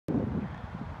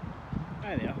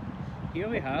Hi there, here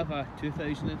we have a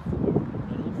 2004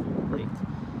 Renault 4-plate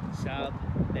Saab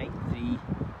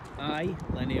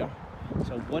 93i Linear. It's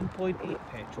a 1.8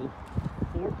 petrol,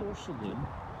 4-door saloon.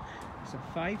 It's a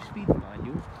 5-speed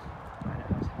manual and it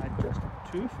has had just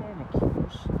 2 former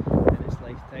keepers in its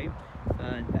lifetime,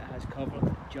 and it has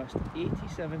covered just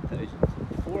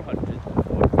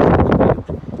 87,446 miles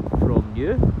from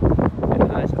new. It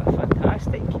has a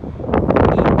fantastic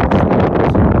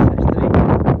 8-star service history.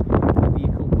 The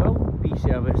vehicle will be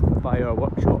serviced by our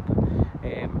workshop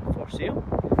for sale.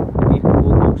 The vehicle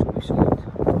will also be sold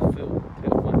for full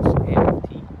 12 months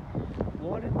MOT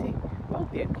warranty will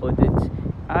be included,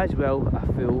 as well a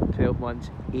full 12 months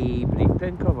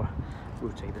breakdown cover,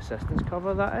 roadside assistance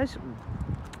cover that is.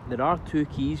 There are 2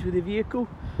 keys with the vehicle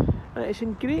and it's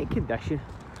in great condition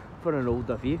for an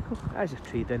older vehicle. As a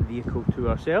trade-in vehicle to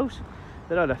ourselves,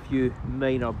 there are a few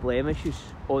minor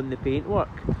blemishes on the paintwork,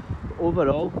 but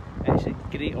overall it's in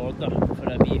great order for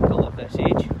a vehicle of this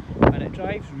age, and it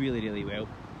drives really well.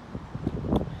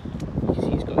 You can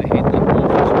see it's got the headlight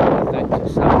buffers, all the things that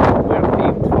Saab were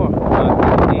famed for back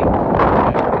in the day,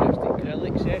 plastic grille,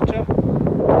 etc.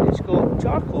 It's got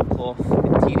charcoal cloth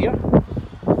interior.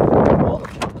 All the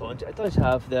cons, it does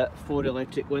have the 4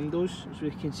 electric windows, as we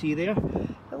can see there,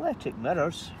 electric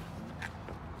mirrors,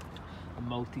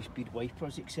 multi-speed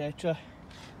wipers, etc.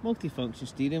 Multi-function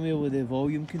steering wheel with the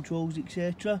volume controls,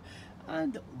 etc.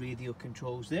 and radio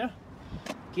controls there.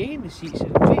 Again, the seats are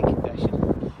in great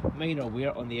condition. Minor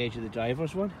wear on the edge of the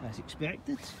driver's one, as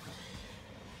expected.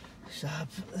 Saab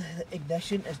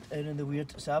ignition is down in the weird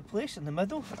Saab place in the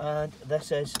middle, and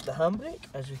this is the handbrake,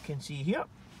 as we can see here.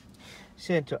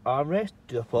 Centre armrest,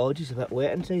 do apologies, a bit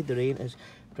wet inside, the rain is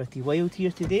pretty wild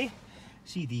here today.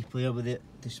 CD player with the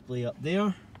display up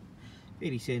there.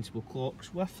 Very sensible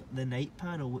clocks with the night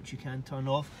panel, which you can turn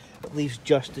off. It leaves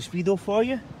just the speedo for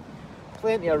you.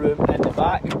 Plenty of room in the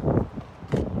back.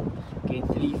 Again,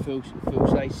 3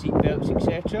 full-size seat belts,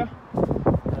 etc.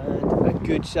 And a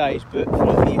good size boot for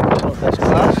a vehicle of this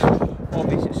class.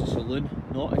 Obviously it's a saloon,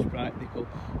 not as practical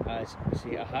as,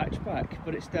 say, a hatchback,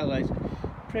 but it still is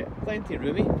plenty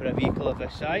roomy for a vehicle of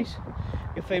this size.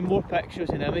 You'll find more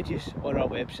pictures and images on our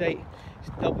website.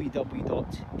 It's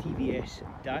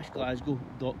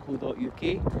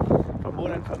www.tvsglasgow.co.uk. For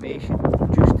more information,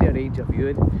 just to arrange a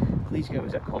viewing, please give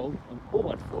us a call on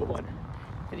 0141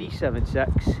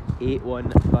 376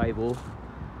 8150.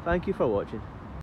 Thank you for watching.